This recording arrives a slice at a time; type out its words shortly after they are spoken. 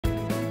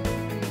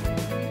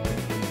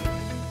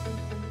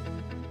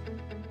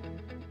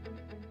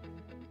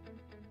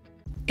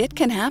It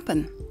can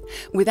happen.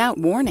 Without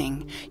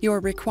warning, you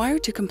are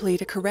required to complete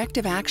a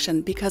corrective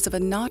action because of a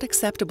not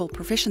acceptable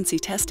proficiency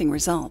testing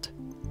result.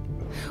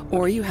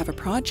 Or you have a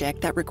project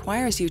that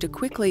requires you to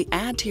quickly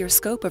add to your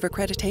scope of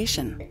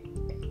accreditation.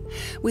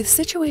 With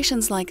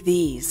situations like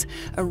these,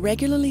 a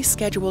regularly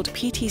scheduled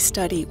PT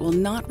study will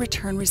not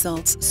return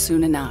results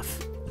soon enough.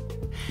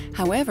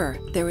 However,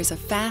 there is a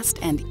fast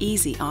and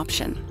easy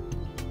option.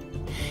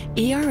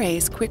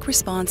 ERA's QuiK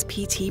Response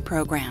PT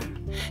program,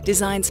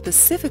 designed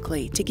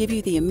specifically to give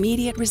you the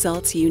immediate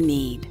results you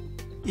need.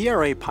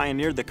 ERA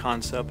pioneered the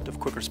concept of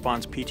QuiK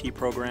Response PT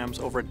programs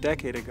over a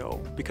decade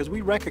ago because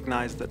we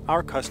recognized that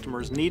our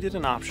customers needed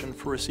an option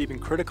for receiving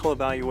critical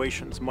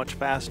evaluations much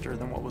faster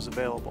than what was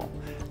available.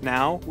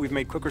 Now, we've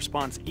made QuiK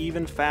Response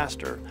even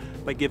faster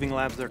by giving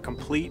labs their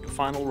complete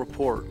final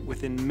report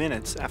within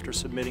minutes after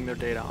submitting their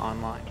data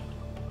online.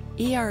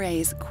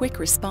 ERA's QuiK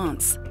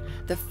Response,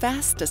 the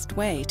fastest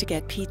way to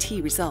get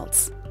PT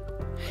results.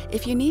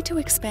 If you need to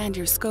expand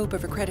your scope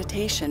of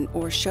accreditation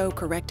or show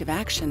corrective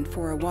action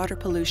for a water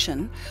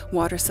pollution,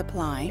 water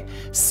supply,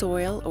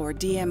 soil, or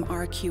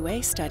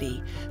DMRQA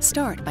study,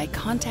 start by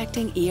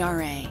contacting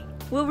ERA.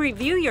 We'll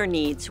review your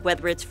needs,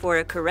 whether it's for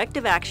a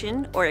corrective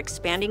action or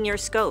expanding your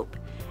scope,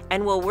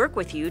 and we'll work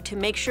with you to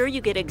make sure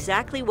you get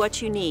exactly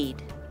what you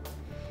need.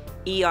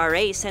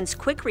 ERA sends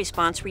QuiK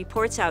Response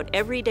reports out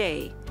every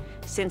day.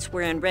 Since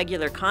we're in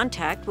regular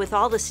contact with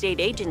all the state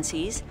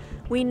agencies,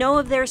 we know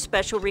of their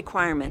special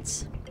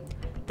requirements.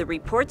 The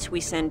reports we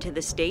send to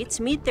the states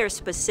meet their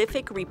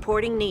specific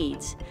reporting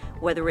needs,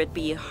 whether it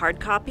be hard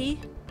copy,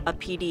 a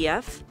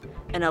PDF,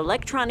 an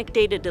electronic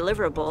data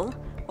deliverable,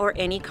 or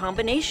any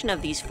combination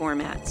of these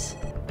formats.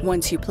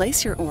 Once you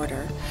place your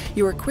order,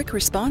 your QuiK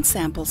Response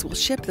samples will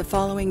ship the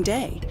following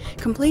day,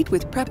 complete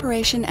with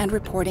preparation and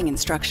reporting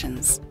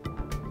instructions.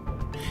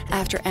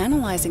 After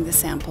analyzing the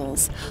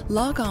samples,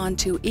 log on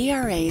to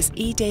ERA's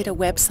eData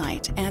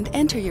website and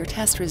enter your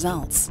test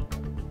results.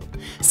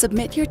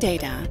 Submit your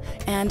data,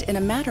 and in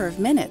a matter of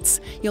minutes,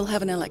 you'll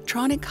have an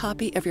electronic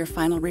copy of your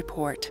final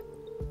report.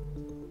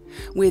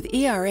 With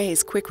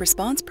ERA's QuiK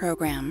Response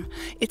program,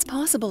 it's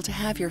possible to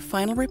have your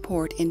final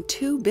report in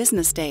 2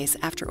 business days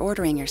after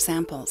ordering your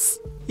samples.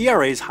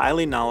 ERA's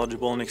highly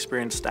knowledgeable and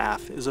experienced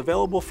staff is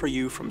available for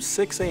you from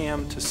 6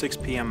 a.m. to 6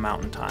 p.m.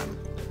 Mountain Time.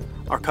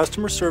 Our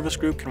customer service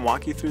group can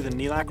walk you through the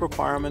NELAC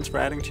requirements for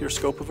adding to your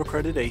scope of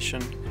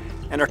accreditation,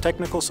 and our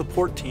technical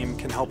support team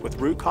can help with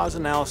root cause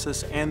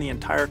analysis and the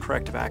entire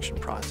corrective action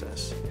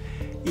process.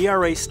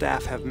 ERA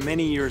staff have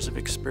many years of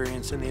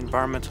experience in the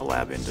environmental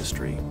lab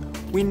industry.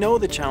 We know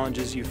the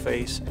challenges you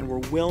face, and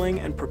we're willing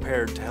and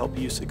prepared to help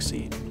you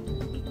succeed.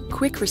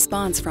 QuiK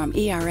Response from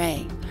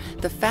ERA,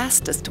 the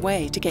fastest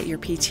way to get your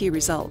PT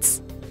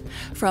results.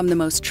 From the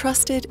most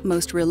trusted,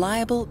 most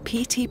reliable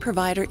PT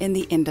provider in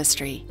the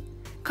industry.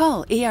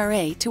 Call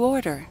ERA to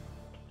order.